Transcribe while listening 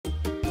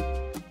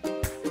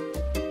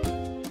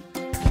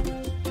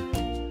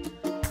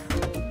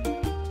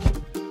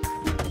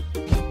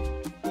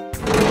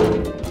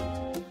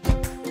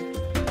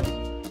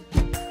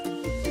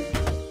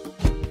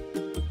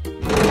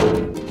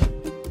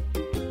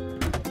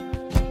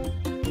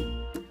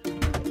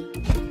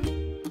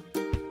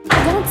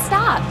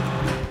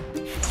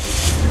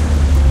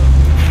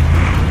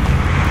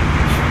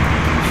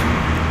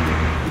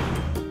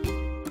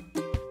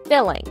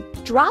Filling.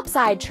 Drop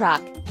side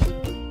truck.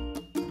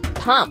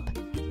 Pump.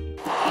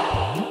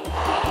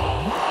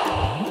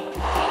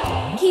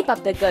 Keep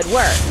up the good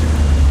work.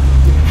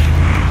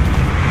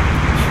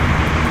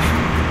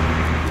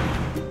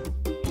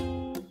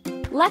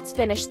 Let's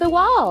finish the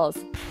walls.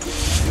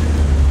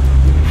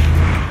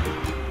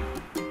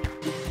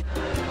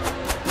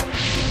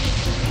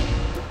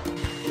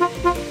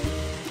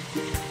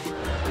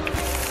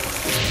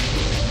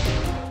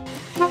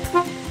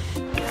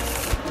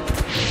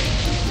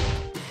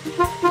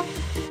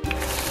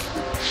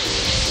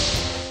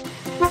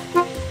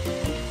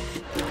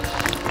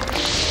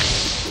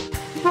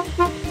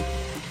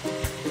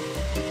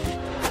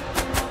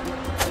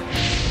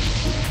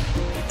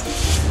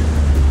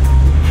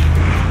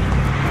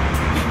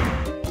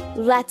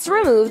 Let's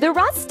remove the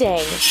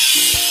rusting.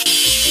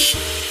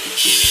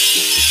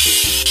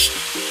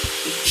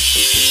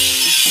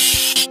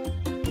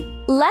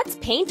 Let's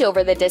paint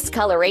over the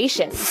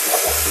discoloration.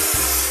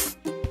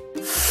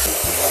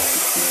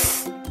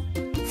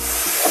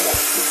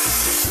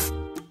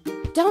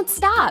 Don't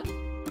stop.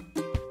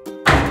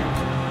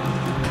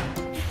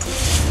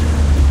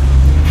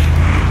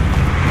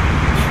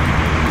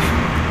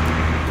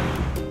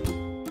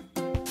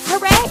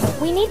 Hooray!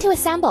 We need to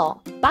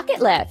assemble.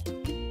 Bucket lift.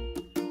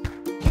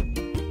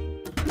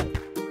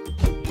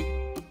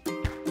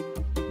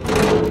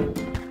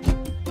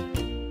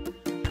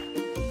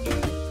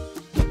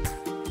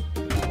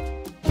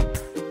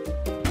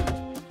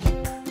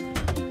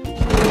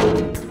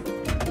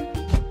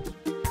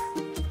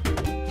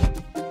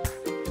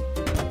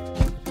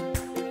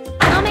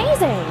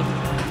 Amazing!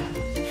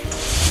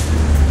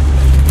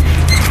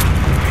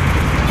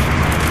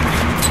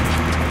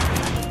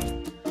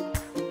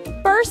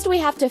 First, we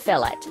have to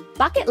fill it.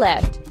 Bucket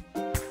lift.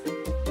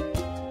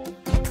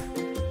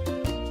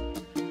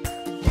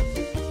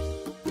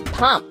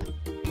 Pump.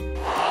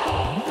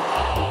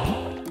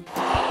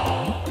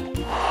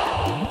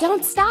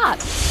 Don't stop.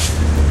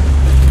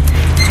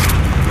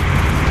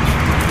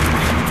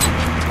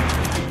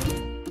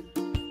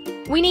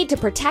 We need to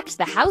protect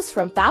the house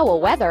from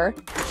foul weather.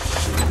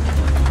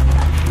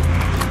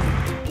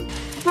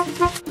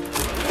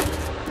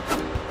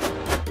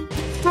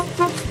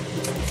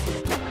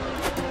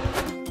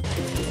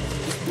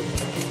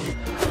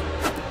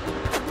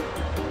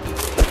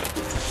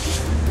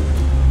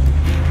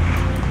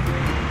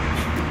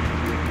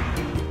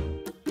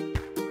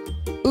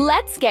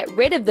 Let's get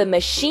rid of the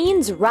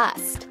machine's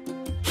rust.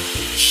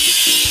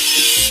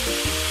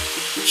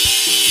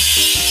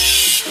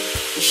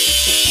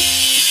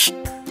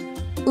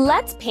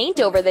 Let's paint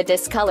over the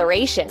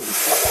discoloration.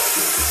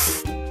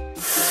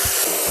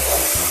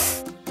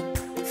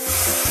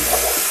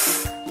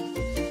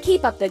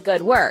 Keep up the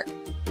good work.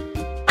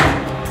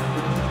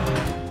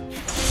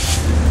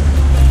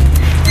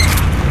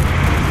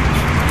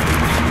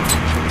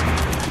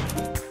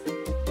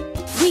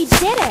 We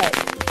did it!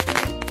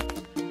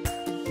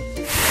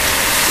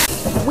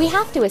 We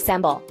have to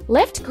assemble.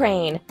 Lift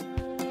crane.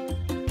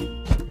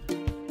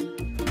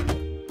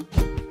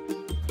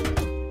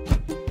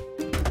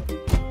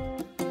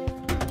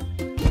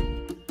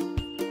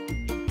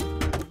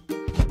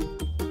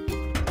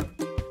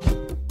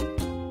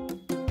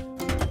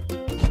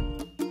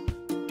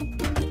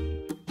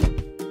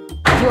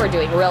 You're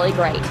doing really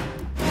great.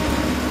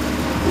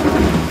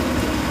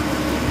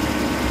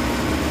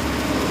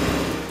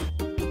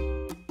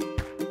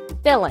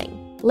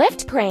 Filling.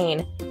 Lift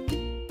crane.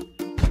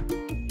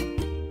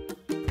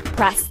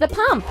 Press the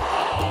pump.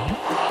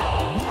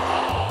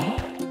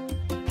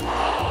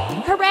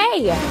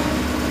 Hooray!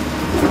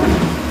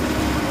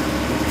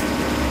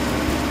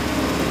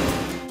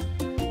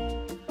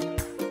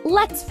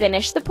 Let's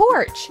finish the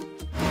porch.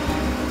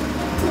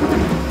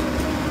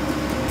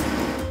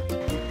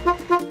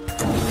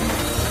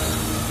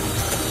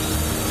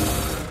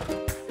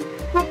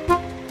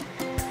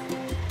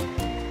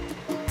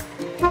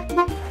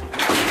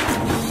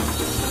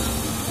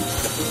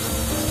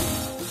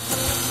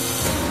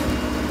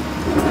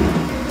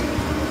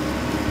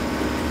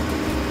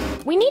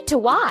 We need to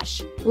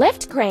wash.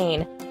 Lift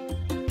crane.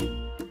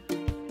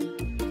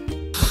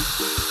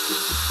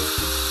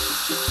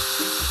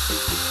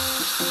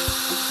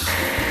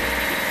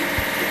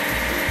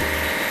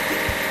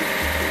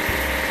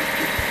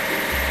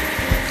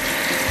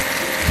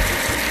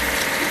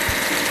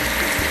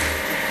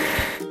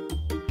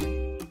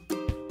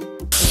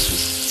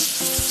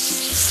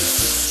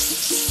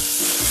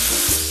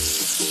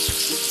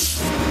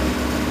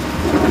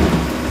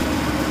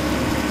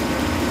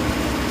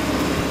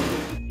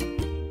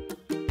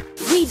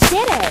 We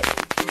did it!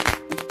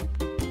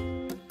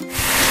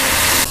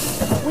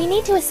 We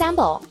need to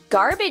assemble.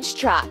 Garbage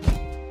truck.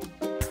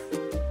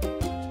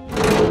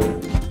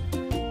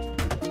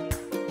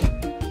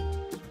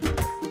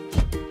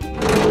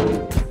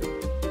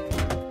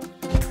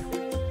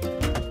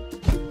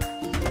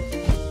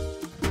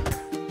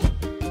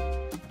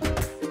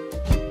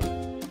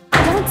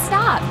 Don't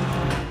stop!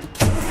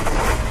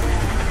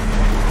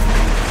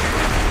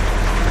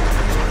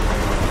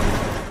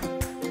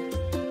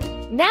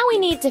 Now we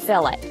need to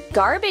fill it.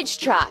 Garbage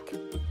truck.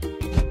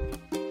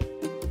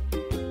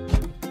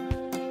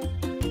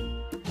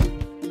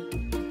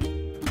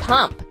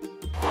 Pump.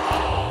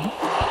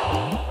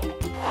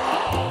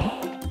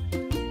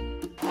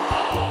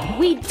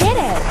 We did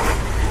it!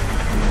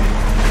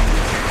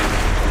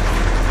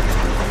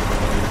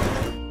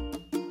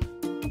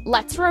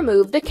 Let's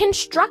remove the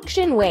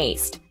construction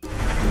waste.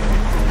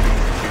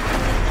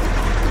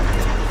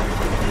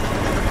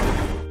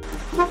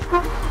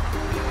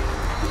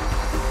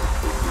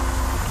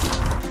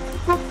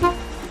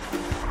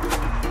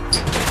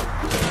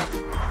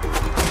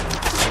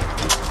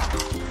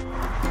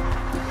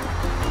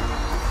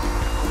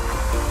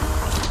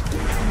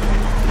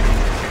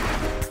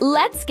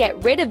 Let's get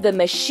rid of the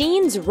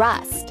machine's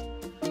rust.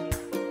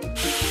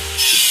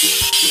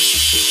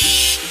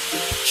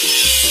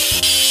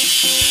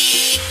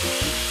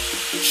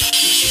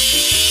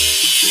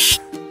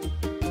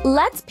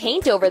 Let's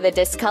paint over the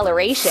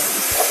discoloration.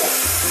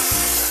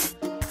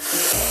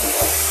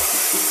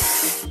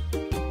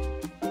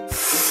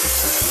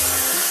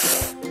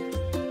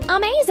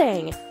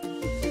 Amazing!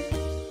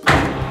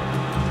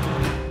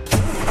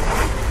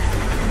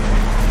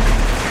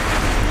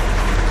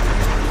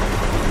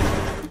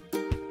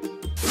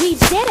 We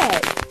did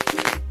it!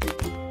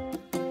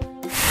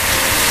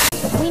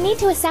 We need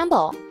to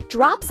assemble.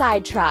 Drop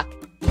side truck.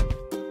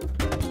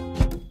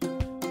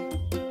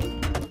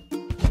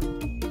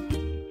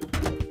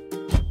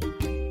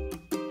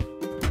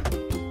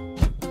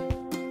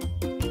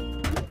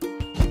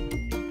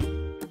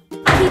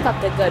 Keep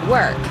up the good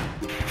work.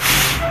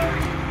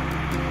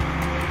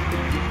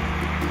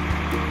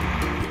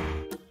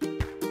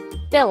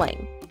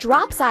 Filling.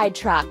 Drop side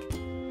truck.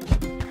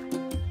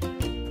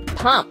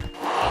 Pump.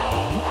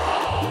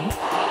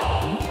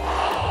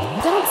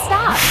 Don't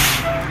stop.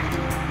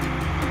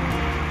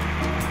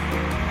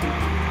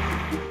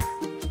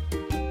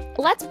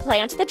 Let's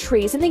plant the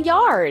trees in the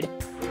yard.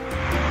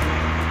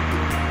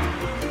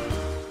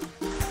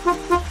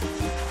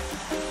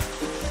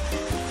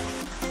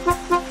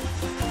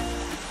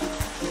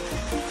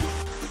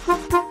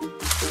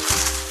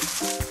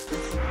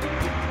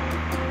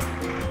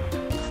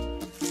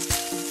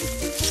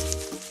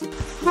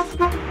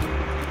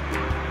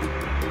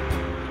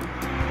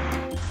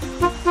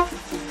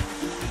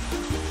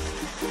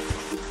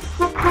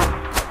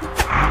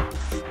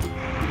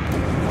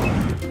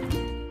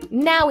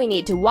 Now we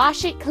need to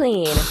wash it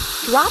clean.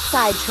 Drop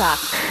side truck.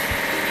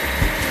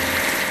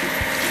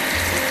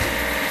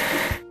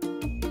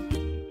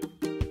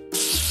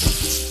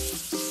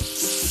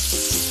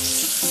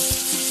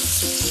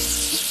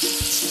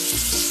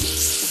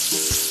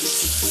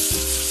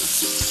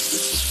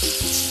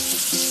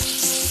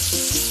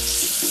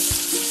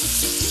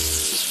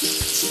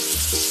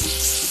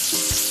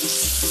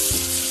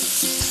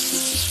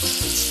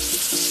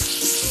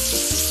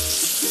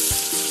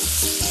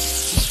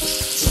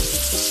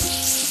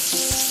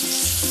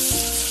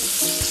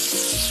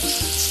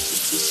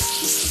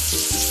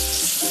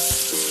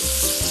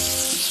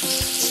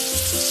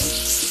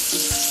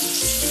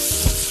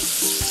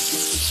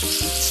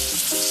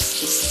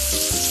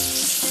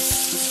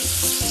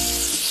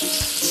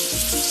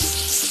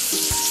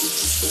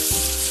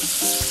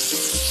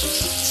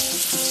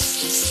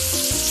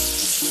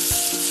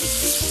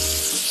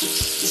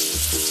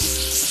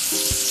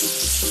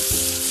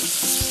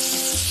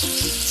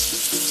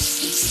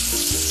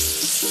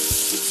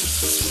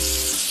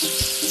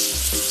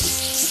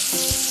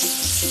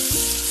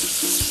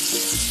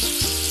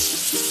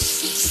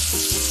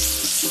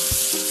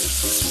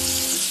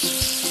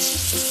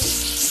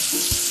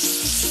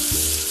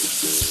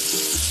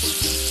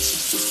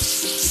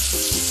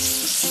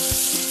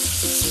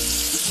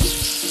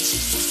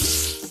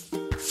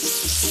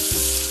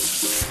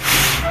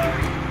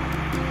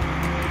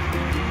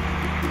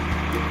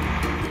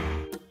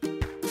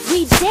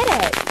 We did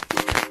it!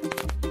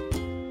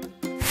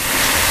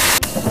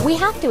 We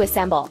have to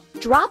assemble.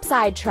 Drop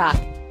side truck.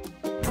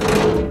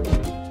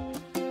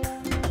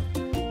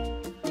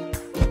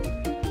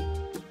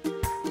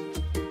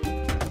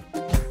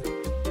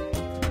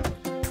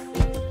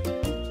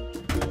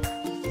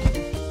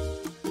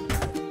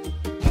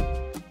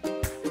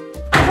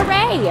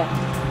 Hooray!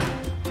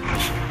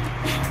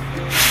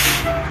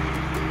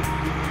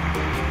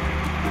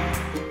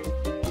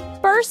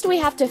 First, we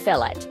have to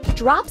fill it.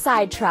 Drop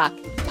side truck.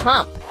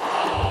 Pump.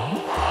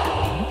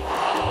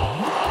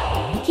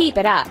 Keep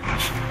it up.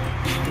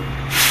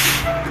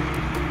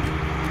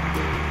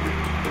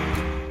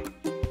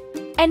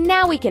 And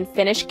now we can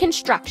finish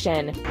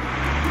construction.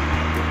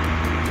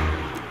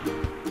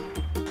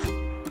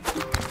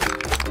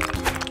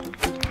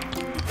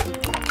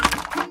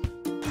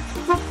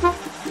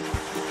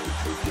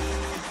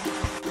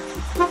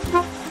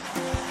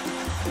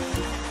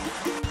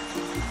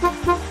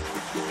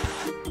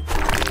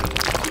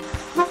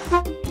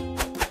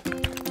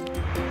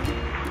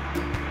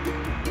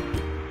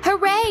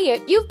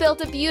 Hooray! You've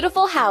built a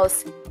beautiful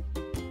house.